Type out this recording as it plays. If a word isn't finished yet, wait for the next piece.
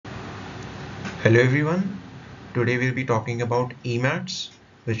Hello everyone, today we'll be talking about EMATs,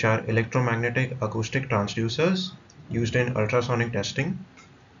 which are electromagnetic acoustic transducers used in ultrasonic testing.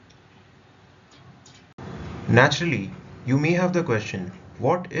 Naturally, you may have the question,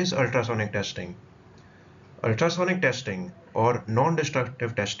 what is ultrasonic testing? Ultrasonic testing or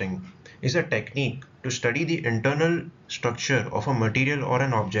non-destructive testing is a technique to study the internal structure of a material or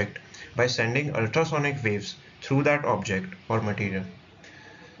an object by sending ultrasonic waves through that object or material.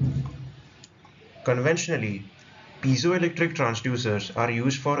 Conventionally, piezoelectric transducers are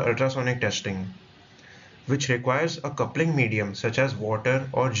used for ultrasonic testing, which requires a coupling medium such as water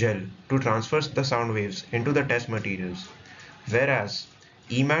or gel to transfer the sound waves into the test materials, whereas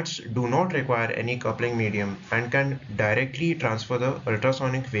EMATs do not require any coupling medium and can directly transfer the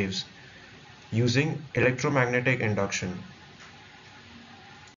ultrasonic waves using electromagnetic induction.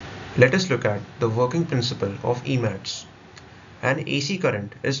 Let us look at the working principle of EMATs. An AC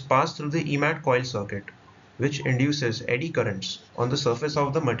current is passed through the EMAT coil circuit, which induces eddy currents on the surface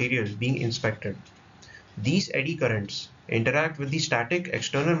of the material being inspected. These eddy currents interact with the static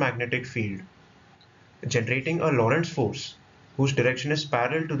external magnetic field, generating a Lorentz force whose direction is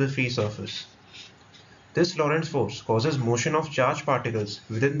parallel to the free surface. This Lorentz force causes motion of charged particles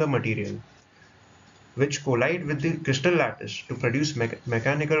within the material, which collide with the crystal lattice to produce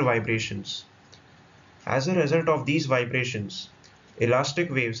mechanical vibrations. As a result of these vibrations, elastic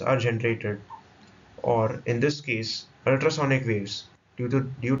waves are generated, or in this case, ultrasonic waves, due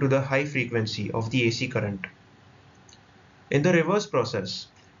to the high frequency of the AC current. In the reverse process,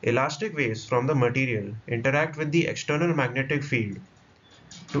 elastic waves from the material interact with the external magnetic field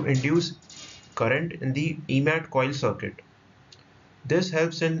to induce current in the EMAT coil circuit. This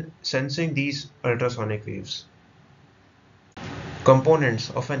helps in sensing these ultrasonic waves.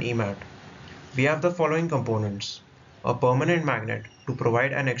 Components of an EMAT. We have the following components: a permanent magnet to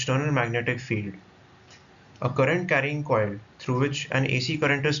provide an external magnetic field, a current carrying coil through which an AC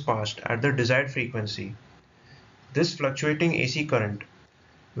current is passed at the desired frequency. This fluctuating AC current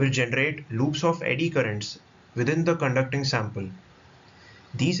will generate loops of eddy currents within the conducting sample.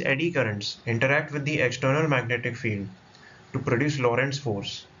 These eddy currents interact with the external magnetic field to produce Lorentz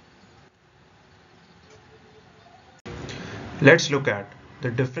force. Let's look at the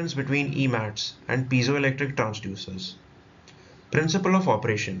difference between EMATs and piezoelectric transducers. Principle of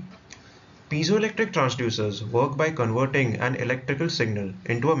operation. Piezoelectric transducers work by converting an electrical signal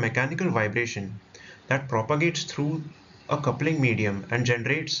into a mechanical vibration that propagates through a coupling medium and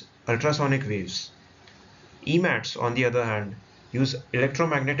generates ultrasonic waves. EMATs, on the other hand, use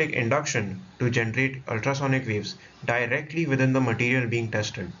electromagnetic induction to generate ultrasonic waves directly within the material being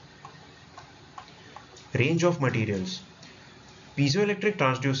tested. Range of materials. Piezoelectric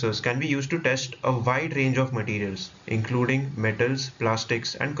transducers can be used to test a wide range of materials, including metals,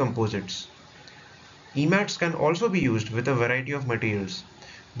 plastics, and composites. EMATs can also be used with a variety of materials,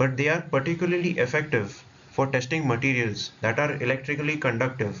 but they are particularly effective for testing materials that are electrically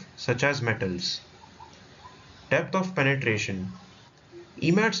conductive, such as metals. Depth of penetration.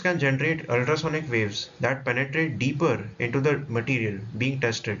 EMATs can generate ultrasonic waves that penetrate deeper into the material being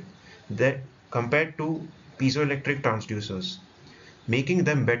tested compared to piezoelectric transducers, making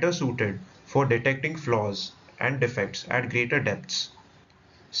them better suited for detecting flaws and defects at greater depths.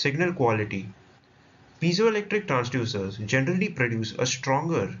 Signal quality. Piezoelectric transducers generally produce a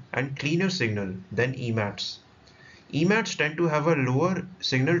stronger and cleaner signal than EMATs. EMATs tend to have a lower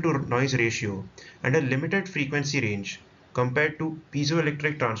signal-to-noise ratio and a limited frequency range compared to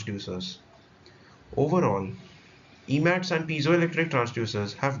piezoelectric transducers. Overall, EMATs and piezoelectric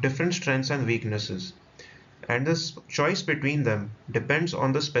transducers have different strengths and weaknesses, and the choice between them depends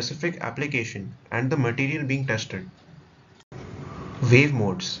on the specific application and the material being tested. Wave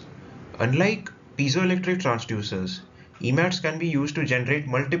modes. Unlike piezoelectric transducers, EMATs can be used to generate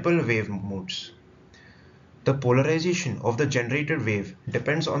multiple wave modes. The polarization of the generated wave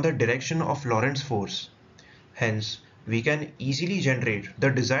depends on the direction of Lorentz force. Hence, we can easily generate the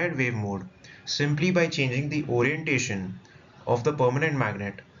desired wave mode simply by changing the orientation of the permanent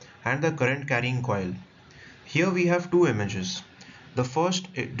magnet and the current carrying coil. Here we have two images. The first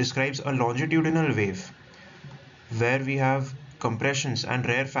describes a longitudinal wave where we have compressions and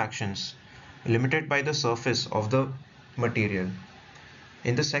rarefactions limited by the surface of the material.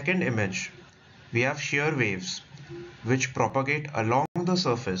 In the second image, we have shear waves which propagate along the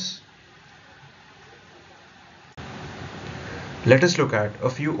surface. Let us look at a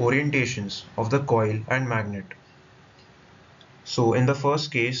few orientations of the coil and magnet. So in the first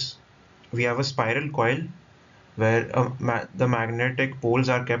case, we have a spiral coil where the magnetic poles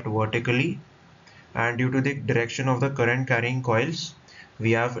are kept vertically, and due to the direction of the current carrying coils,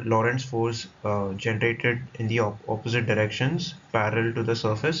 we have Lorentz force generated in the opposite directions parallel to the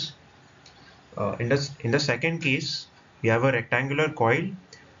surface. In the second case, we have a rectangular coil,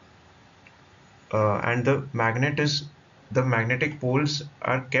 and the magnetic poles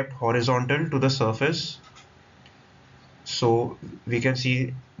are kept horizontal to the surface, so we can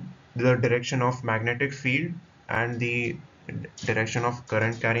see the direction of magnetic field and the direction of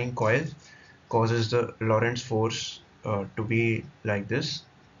current carrying coil causes the Lorentz force to be like this.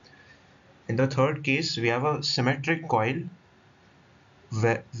 In the third case, we have a symmetric coil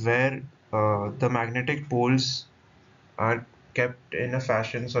where the magnetic poles are kept in a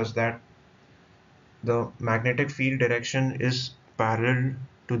fashion such that the magnetic field direction is parallel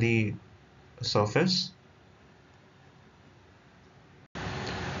to the surface.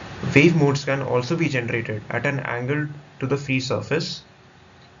 Wave modes can also be generated at an angle to the free surface.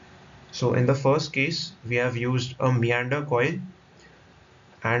 So in the first case, we have used a meander coil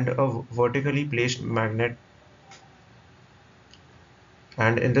and a vertically placed magnet.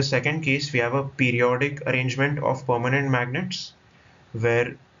 And in the second case, we have a periodic arrangement of permanent magnets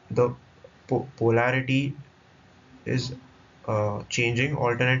where the polarity is changing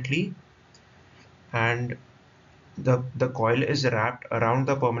alternately, and the coil is wrapped around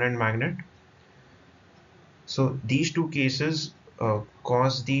the permanent magnet. So these two cases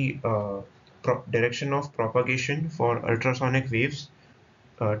cause the direction of propagation for ultrasonic waves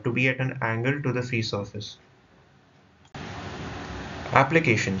to be at an angle to the free surface.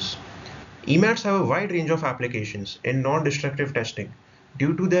 Applications. EMATs have a wide range of applications in non-destructive testing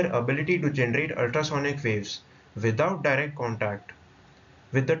due to their ability to generate ultrasonic waves without direct contact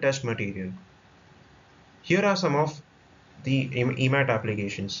with the test material. Here are some of the EMAT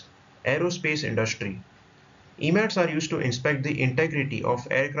applications. Aerospace industry. EMATs are used to inspect the integrity of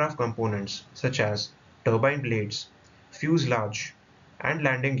aircraft components such as turbine blades, fuselage, and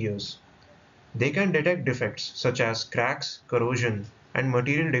landing gears. They can detect defects such as cracks, corrosion, and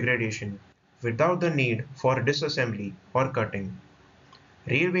material degradation without the need for disassembly or cutting.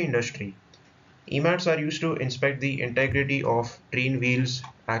 Railway industry. EMATs are used to inspect the integrity of train wheels,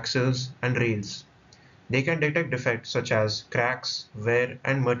 axles, and rails. They can detect defects such as cracks, wear,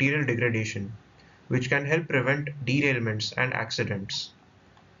 and material degradation, which can help prevent derailments and accidents.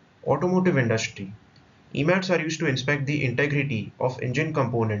 Automotive industry. EMATs are used to inspect the integrity of engine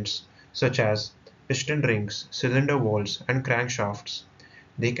components such as piston rings, cylinder walls, and crankshafts.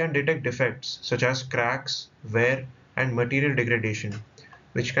 They can detect defects such as cracks, wear, and material degradation,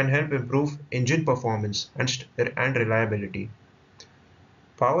 which can help improve engine performance and reliability.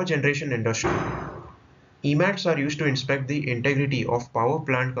 Power generation industry. EMATs are used to inspect the integrity of power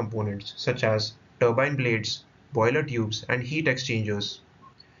plant components such as turbine blades, boiler tubes, and heat exchangers.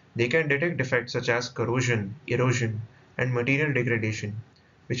 They can detect defects such as corrosion, erosion, and material degradation,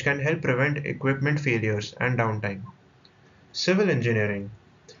 which can help prevent equipment failures and downtime. Civil engineering.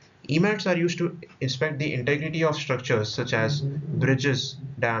 EMATs are used to inspect the integrity of structures such as bridges,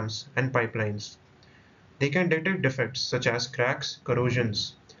 dams, and pipelines. They can detect defects such as cracks,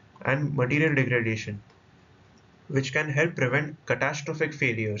 corrosions, and material degradation, which can help prevent catastrophic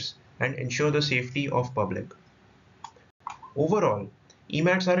failures and ensure the safety of public. Overall,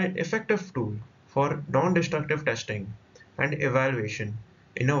 EMATs are an effective tool for non-destructive testing and evaluation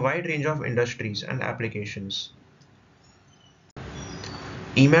in a wide range of industries and applications.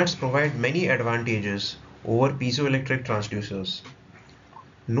 EMATs provide many advantages over piezoelectric transducers.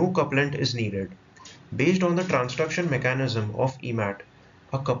 No couplant is needed. Based on the transduction mechanism of EMAT,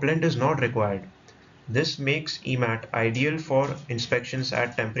 a couplant is not required. This makes EMAT ideal for inspections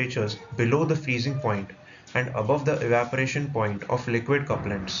at temperatures below the freezing point and above the evaporation point of liquid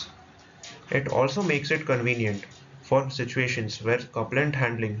couplants. It also makes it convenient for situations where couplant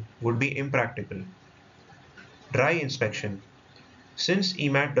handling would be impractical. Dry inspection. Since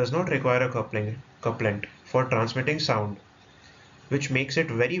EMAT does not require a couplant for transmitting sound, which makes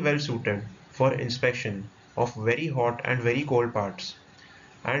it very well suited for inspection of very hot and very cold parts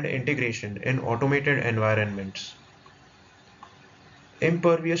and integration in automated environments.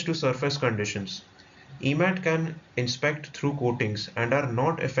 Impervious to surface conditions. EMAT can inspect through coatings and are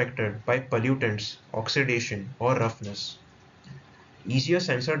not affected by pollutants, oxidation, or roughness. Easier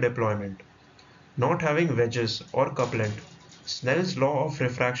sensor deployment. Not having wedges or couplant, Snell's law of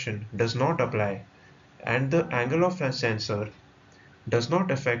refraction does not apply, and the angle of a sensor does not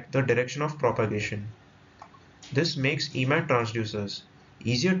affect the direction of propagation. This makes EMAT transducers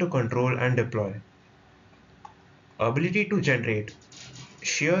easier to control and deploy. Ability to generate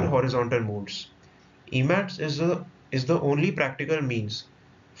shear horizontal modes. EMATs is the only practical means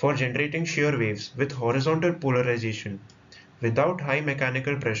for generating shear waves with horizontal polarization without high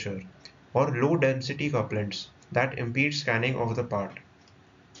mechanical pressure or low density couplants that impede scanning of the part.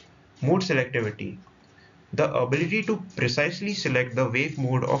 Mode selectivity. The ability to precisely select the wave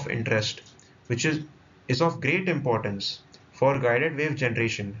mode of interest, which is of great importance for guided wave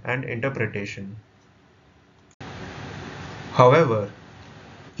generation and interpretation. However,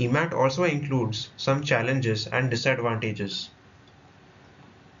 EMAT also includes some challenges and disadvantages.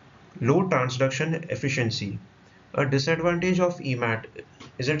 Low transduction efficiency. A disadvantage of EMAT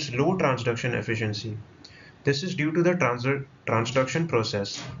is its low transduction efficiency. This is due to the transduction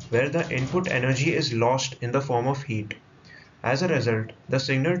process, where the input energy is lost in the form of heat. As a result, the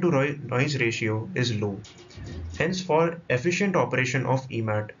signal to noise ratio is low. Hence, for efficient operation of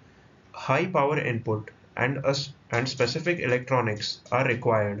EMAT, high power input and specific electronics are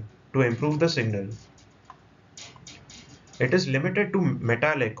required to improve the signal. It is limited to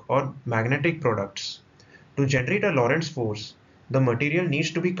metallic or magnetic products. To generate a Lorentz force, the material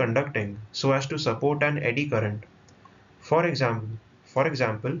needs to be conducting so as to support an eddy current. For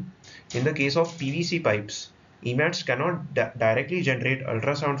example, in the case of PVC pipes, EMATs cannot directly generate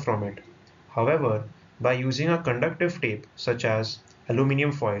ultrasound from it. However, by using a conductive tape such as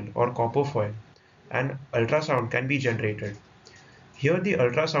aluminum foil or copper foil, an ultrasound can be generated. Here the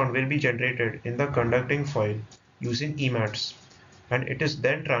ultrasound will be generated in the conducting foil using EMATs, and it is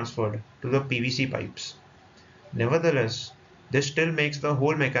then transferred to the PVC pipes. Nevertheless, this still makes the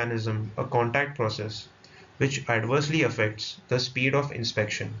whole mechanism a contact process, which adversely affects the speed of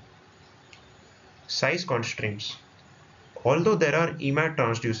inspection. Size constraints. Although there are EMAT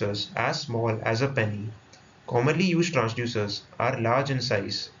transducers as small as a penny, commonly used transducers are large in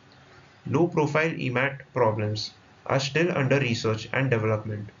size. Low-profile EMAT problems are still under research and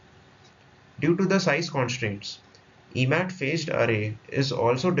development. Due to the size constraints, EMAT phased array is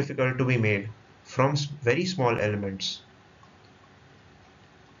also difficult to be made from very small elements.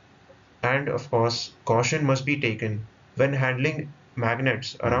 And of course, caution must be taken when handling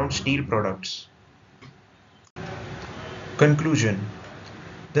magnets around steel products. Conclusion.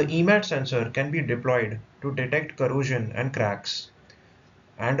 The EMAT sensor can be deployed to detect corrosion and cracks,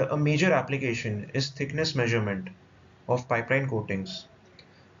 and a major application is thickness measurement of pipeline coatings.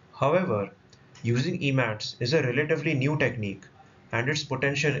 However, using EMATs is a relatively new technique, and its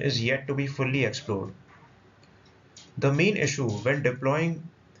potential is yet to be fully explored. The main issue when deploying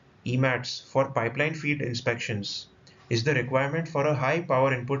EMATs for pipeline feed inspections is the requirement for a high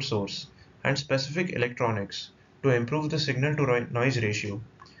power input source and specific electronics to improve the signal to noise ratio.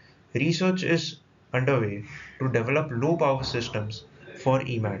 Research is underway to develop low power systems for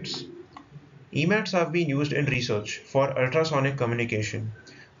EMATs. EMATs have been used in research for ultrasonic communication,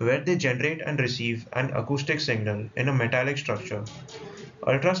 where they generate and receive an acoustic signal in a metallic structure.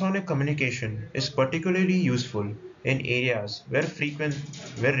 Ultrasonic communication is particularly useful in areas where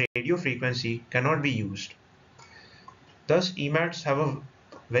radio frequency cannot be used. Thus, EMATs have a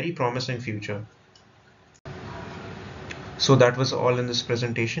very promising future. So that was all in this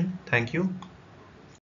presentation. Thank you.